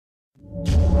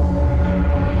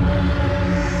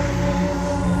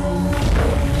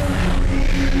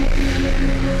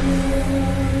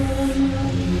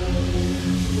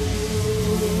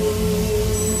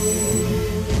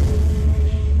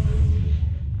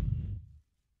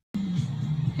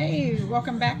Hey,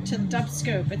 welcome back to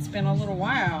Dubscope. It's been a little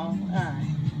while.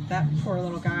 That poor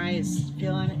little guy is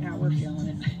feeling it. Now we're feeling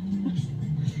it.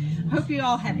 Hope you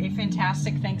all had a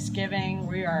fantastic Thanksgiving.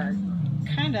 We are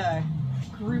kind of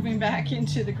grooving back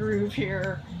into the groove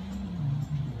here.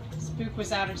 Spook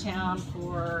was out of town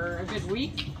for a good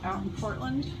week out in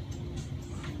Portland,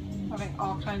 having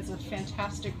all kinds of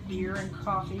fantastic beer and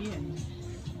coffee and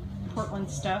Portland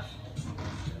stuff.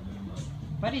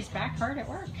 But he's back hard at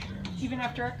work, even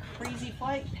after a crazy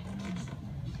flight.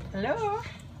 Hello.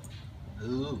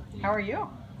 Ooh. How are you?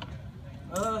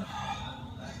 I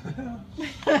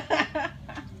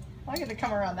get to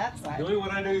come around that side. Doing what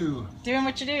I do. Doing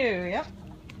what you do, yep.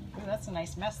 Ooh, that's a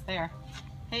nice mess there.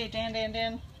 Hey,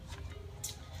 Dan.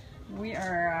 We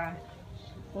are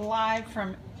live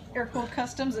from Air Cooled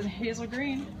Customs in Hazel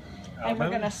Green. And we're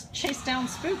going to chase down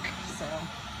Spook. So,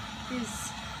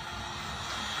 he's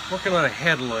working on a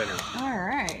headliner.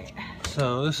 Alright.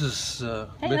 So this is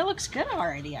hey, that looks good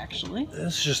already, actually.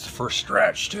 This is just the first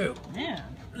stretch too. Yeah.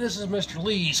 This is Mr.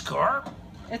 Lee's car.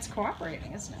 It's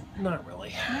cooperating, isn't it? Not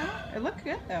really. No, it looked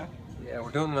good though. Yeah,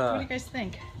 we're doing what do you guys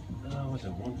think? What's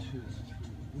it, 1, 2, 3.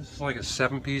 This is like a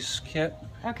 7-piece kit.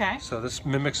 Okay. So this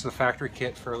mimics the factory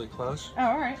kit fairly close. Oh,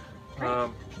 alright.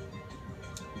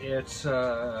 It's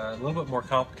a little bit more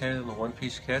complicated than the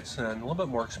 1-piece kits and a little bit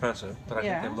more expensive, but I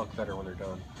think they look better when they're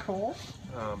done. Cool.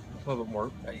 A little bit more,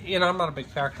 you know, I'm not a big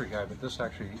factory guy, but this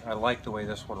actually, I like the way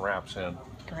this one wraps in.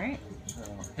 Great. So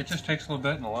it just takes a little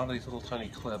bit and a lot of these little tiny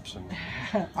clips. And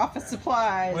office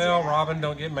supplies. well, yeah. Robin,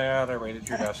 don't get mad. I raided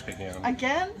your desk again.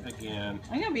 Again? Again.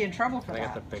 I'm going to be in trouble for I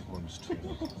that. got the big ones too.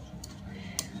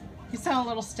 You sound a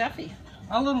little stuffy.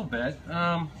 A little bit.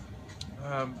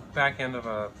 Back end of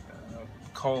a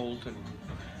cold and.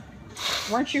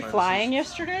 Weren't you flying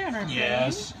yesterday on our plane?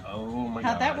 Yes. Oh my God.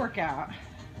 How'd that work out?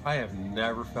 I have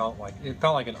never felt like, it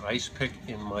felt like an ice pick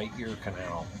in my ear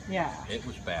canal. Yeah. It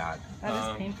was bad. That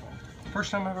is painful.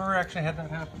 First time I've ever actually had that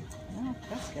happen. Oh,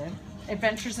 that's good.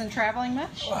 Adventures in traveling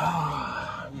much?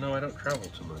 No, I don't travel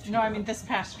too much. No, I mean this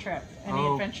past trip. Any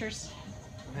adventures?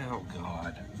 Oh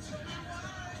God.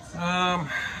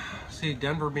 See,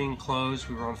 Denver being closed,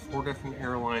 we were on 4 different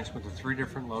airlines with the 3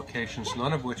 different locations,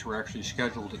 none of which were actually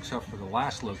scheduled except for the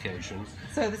last location.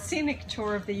 So the scenic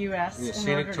tour of the U.S. The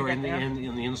scenic tour in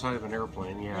the inside of an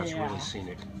airplane, yeah, it's really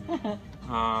scenic.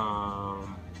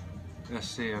 Let's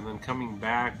see, and then coming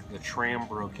back, the tram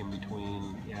broke in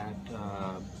between at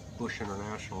Bush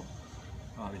International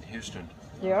in Houston.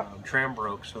 Yep. Tram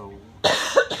broke, so we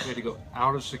had to go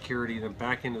out of security, then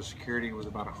back into security with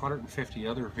about 150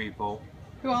 other people.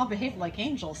 Who all behaved like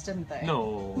angels, didn't they?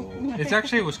 No.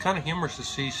 It was kind of humorous to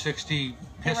see 60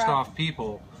 pissed off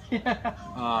people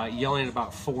yelling at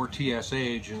about 4 TSA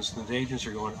agents, and the agents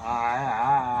are going,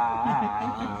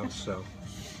 ah. So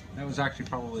that was actually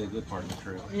probably a good part of the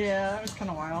trip. Yeah, that was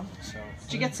kind of wild. So,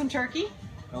 did you get some turkey?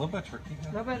 A little bit of turkey. A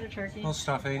little bit of turkey. A little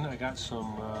stuffing. I got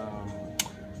some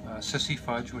sissy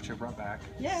fudge, which I brought back.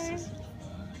 Yay.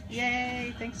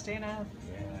 Yay. Thanks, Dana.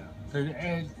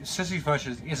 Sissy fudge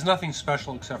is nothing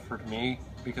special except for me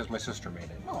because my sister made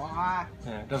it. Aww.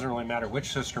 And it doesn't really matter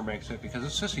which sister makes it because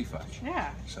it's sissy fudge.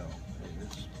 Yeah. So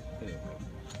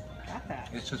Got that.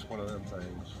 it's just one of them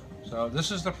things. So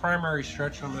this is the primary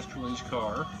stretch on Mr. Lee's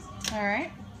car. All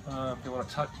right. If you want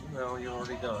to touch, no, you're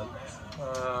already done.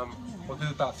 We'll do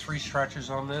about 3 stretches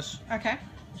on this. Okay.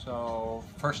 So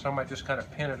first time I just kind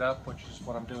of pin it up, which is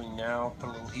what I'm doing now. Put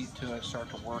a little heat to it, start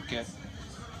to work it.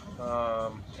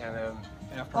 And then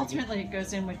after ultimately it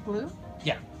goes in with glue?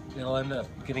 Yeah, it'll end up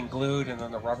getting glued, and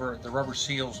then the rubber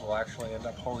seals will actually end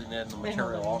up holding in the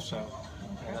material also.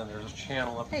 Okay. And then there's a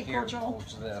channel up here that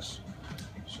holds this.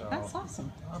 So that's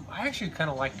awesome. I actually kind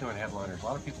of like doing headliners. A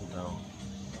lot of people don't.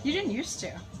 You didn't used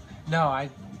to. No,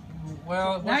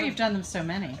 well, now you've done them so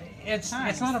many. It's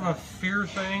not of a fear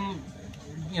thing.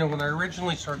 You know, when I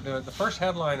originally started doing it, the first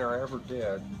headliner I ever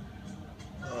did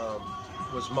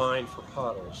was mine for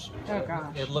puddles. Oh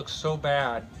gosh. It looked so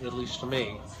bad, at least to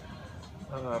me,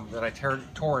 that I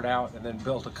tore it out and then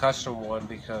built a custom one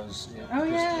because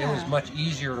it was much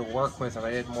easier to work with, and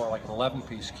I did more like an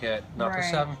 11-piece kit, not the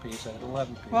 7-piece, I did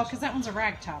 11-piece. Well, because that one's a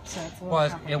rag top, so it's a little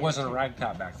complicated. It wasn't a rag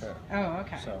top back then. Oh,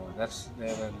 okay. So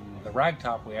then the rag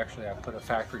top, I put a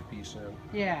factory piece in.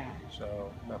 Yeah.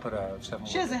 So I put a 7.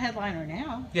 She has a headliner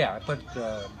now. Yeah, I put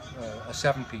a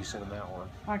 7-piece in that one.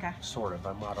 Okay. Sort of.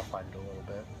 I modified it a little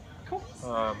bit. Cool.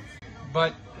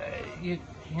 But you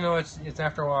know, it's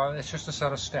after a while, it's just a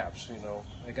set of steps. You know,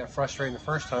 I got frustrated the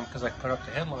first time because I put up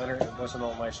the headliner and it wasn't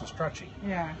all nice and stretchy.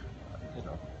 Yeah. You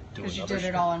know, because you did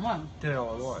it all in one. Did it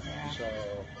all in one. Yeah. So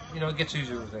you know, it gets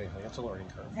easier with anything. It's a learning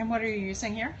curve. And what are you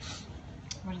using here?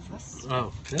 What is this?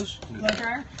 Oh, this? Blow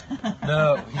dryer?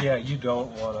 No, yeah, you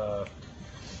don't want to.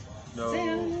 No,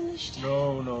 Singed.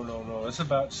 no. It's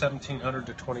about 1,700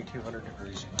 to 2,200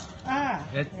 degrees. Ah,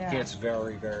 It yeah. gets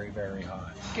very, very, very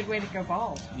hot. Good way to go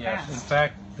bald. Yes, Fast. in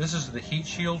fact, this is the heat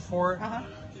shield for it, Uh-huh.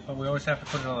 but we always have to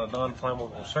put it on a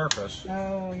non-flammable surface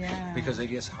Oh, yeah. because it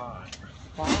gets hot.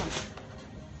 Wow.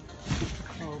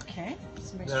 Okay.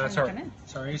 Somebody's No, trying it's to our, come in.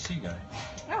 it's our AC guy,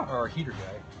 Oh, our heater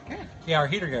guy. good. Yeah, our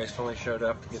heater guys finally showed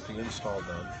up to get the install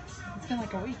done. It's been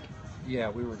like a week. Yeah,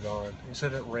 we were gone. He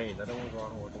said it rained. I don't want to go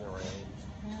out and work in the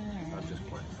rain. I'm just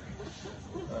playing.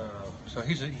 So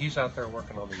he's out there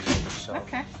working on the unit. So.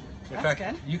 Okay. In That's fact,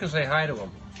 good. you can say hi to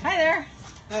him. Hi there.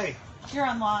 Hey, You're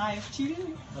on live TV.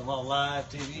 I'm on live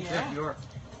TV. Yeah. You are.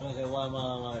 Okay, why am I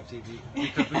on live TV?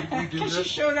 Because we do Because you this.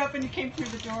 showed up and you came through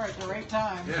the door at the right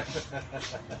time.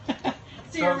 Yeah.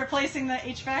 So you're replacing the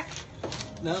HVAC?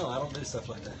 No, I don't do stuff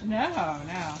like that.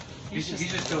 No. He's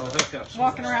just doing the hookups.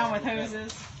 walking around with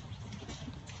hoses.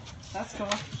 That's cool.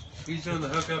 He's doing the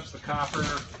hookups, the copper.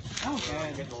 Oh,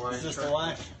 good. Getting the line Is this the straight.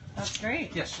 wife? That's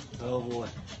great. Yes. Oh boy,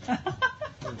 I'm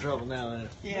in trouble now. Ain't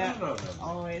Yeah. No.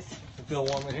 Always. I feel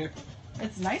warm in here.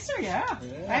 It's nicer, yeah.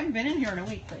 Yeah. I haven't been in here in a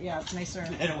week, but yeah, it's nicer.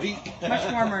 In a week. Much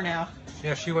warmer now.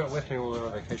 Yeah, she went with me when we were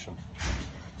on vacation.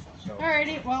 So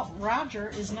Alrighty, well, Roger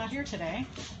is not here today.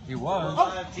 he On was.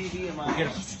 live TV in Go my get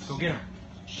house. him. Go get him.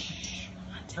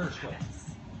 Hers, go.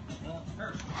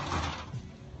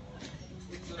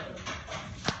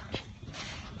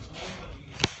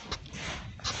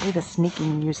 Play the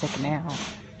sneaking music now.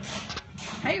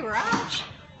 Hey, Raj.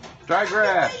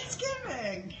 Digress.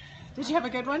 Thanksgiving. Did you have a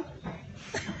good one?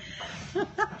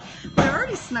 I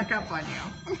already snuck up on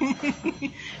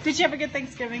you. Did you have a good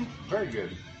Thanksgiving? Very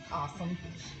good. Awesome.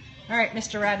 All right,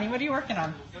 Mr. Radney, what are you working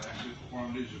on?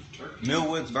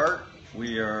 Millwoods Burt.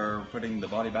 We are putting the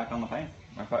body back on the pan.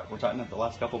 We're tightening up the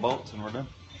last couple bolts and we're done.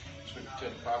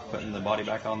 Putting the body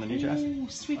back on the new chassis. Ooh,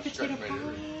 sweet potato pie.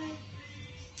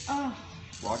 Oh,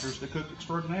 Roger's the cook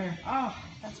extraordinaire.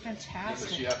 that's But fantastic.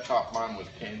 see, I topped mine with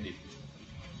candy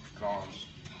pecans.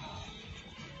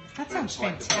 That But sounds it's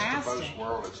like the best of fantastic. both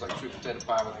worlds. It's like sweet potato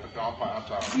pie with pecan pie on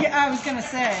top. Yeah, I was gonna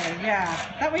say,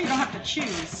 yeah. That way you don't have to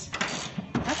choose.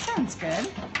 That sounds good.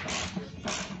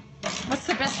 What's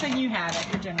the best thing you had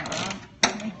at your dinner, Rob?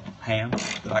 Ham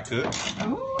that I cooked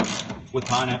Ooh, with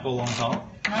pineapple on top.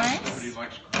 nice. Nobody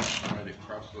likes crust. Somebody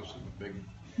crust those in the big.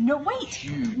 No, wait.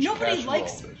 Huge Nobody casserole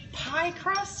likes dish. pie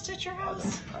crust at your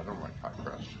house? I don't like pie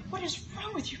crust. What is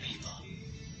wrong with you people?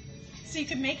 So you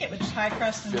could make it with pie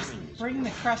crust and just Fillings. bring the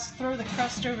crust, throw the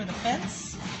crust over the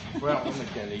fence? Well, they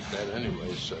can't eat that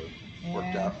anyway, so it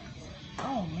worked Yeah. out.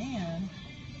 Oh, man.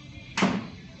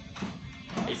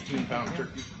 18-pound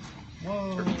turkey.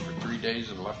 Whoa. Turkey for 3 days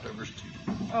and leftovers too.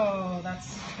 Oh,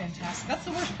 that's fantastic. That's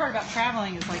the worst part about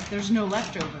traveling is like there's no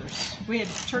leftovers. We had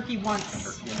turkey once.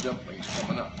 Turkey and dumplings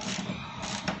coming up.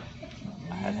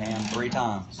 I had ham 3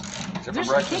 times. Except for There's-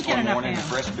 you breakfast can't get one enough morning, ham.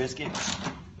 fresh biscuits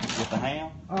with the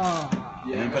ham. Oh,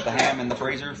 And then put the ham in the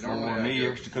freezer for Normally I New go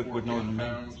Year's to cook with 14 northern meat.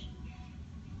 pounds.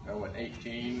 I went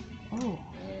 18, oh,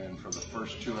 and for the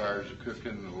first 2 hours of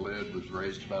cooking, the lid was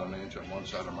raised about an inch on one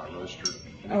side of my roaster.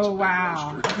 and it's a oh big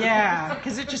wow. roaster. Yeah,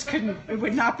 because it just couldn't, it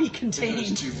would not be It was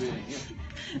contained. too big.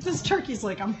 This turkey's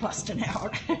like, I'm busting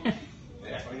out.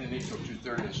 Yeah, I didn't eat till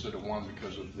 2:30 instead of 1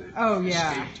 because of the Oh,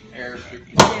 yeah. escaped air.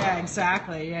 Yeah,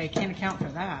 exactly. Yeah, you can't account for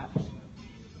that.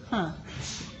 Huh.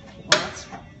 Well, that's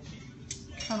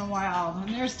kind of wild.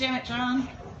 And there's Damn It John.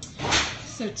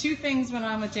 So 2 things went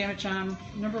on with Damn It John.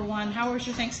 Number 1, how was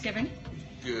your Thanksgiving?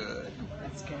 Good.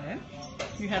 That's good.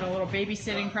 You had a little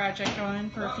babysitting project going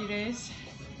for a few days.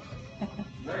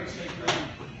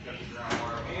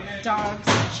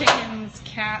 Dogs, chickens,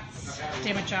 cats.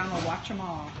 Damn it, John, we'll watch them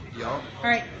all. Yo, All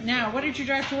right, now, what did you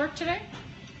drive to work today?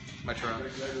 my truck.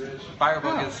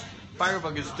 Oh.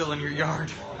 Firebug is still in your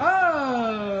yard.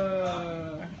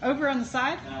 Oh, over on the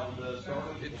side?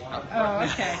 It's not Oh,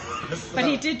 okay. But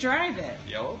he did drive it.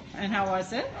 Yo, And how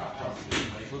was it?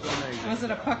 it was amazing. Was it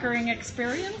a puckering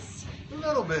experience? A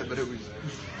little bit, but it was.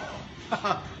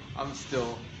 I'm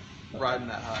still riding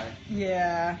that high.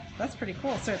 Yeah, that's pretty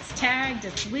cool. So it's tagged,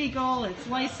 it's legal, it's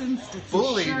licensed, it's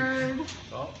Fully. insured.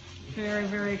 Oh, Very,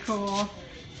 very cool.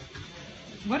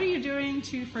 What are you doing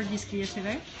to Fergie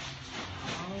today?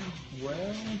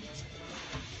 well,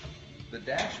 the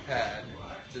dash pad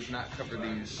does not cover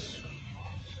these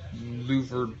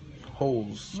louvered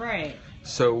holes. Right.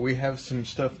 So we have some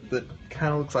stuff that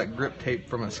kind of looks like grip tape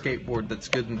from a skateboard that's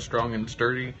good and strong and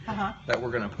sturdy Uh-huh. that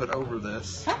we're going to put over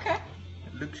this. Okay.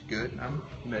 It looks good. I'm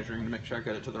measuring to make sure I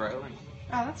got it to the right length.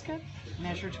 Oh, that's good.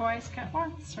 Measure twice, cut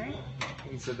once, right?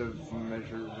 Instead of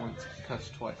measure once, cuss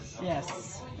twice.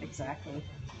 Yes, exactly.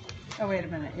 Oh, wait a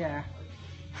minute, yeah.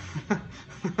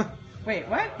 Wait,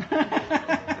 what?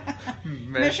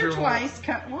 Measure twice,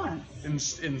 cut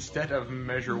once. Instead of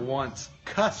measure once,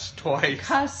 cuss twice.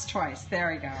 Cuss twice.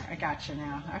 There we go. I got you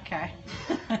now. Okay.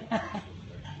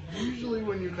 Usually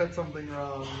when you cut something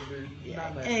wrong, they're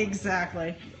not that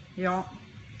Exactly. Yep.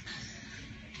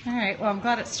 All right. Well, I'm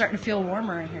glad it's starting to feel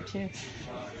warmer in here too.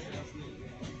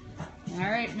 All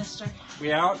right, mister.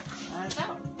 We out? That's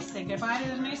out. Say goodbye to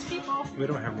the nice people. We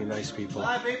don't have any nice people.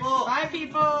 Bye, people. Bye,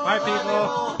 people. Bye,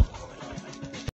 people.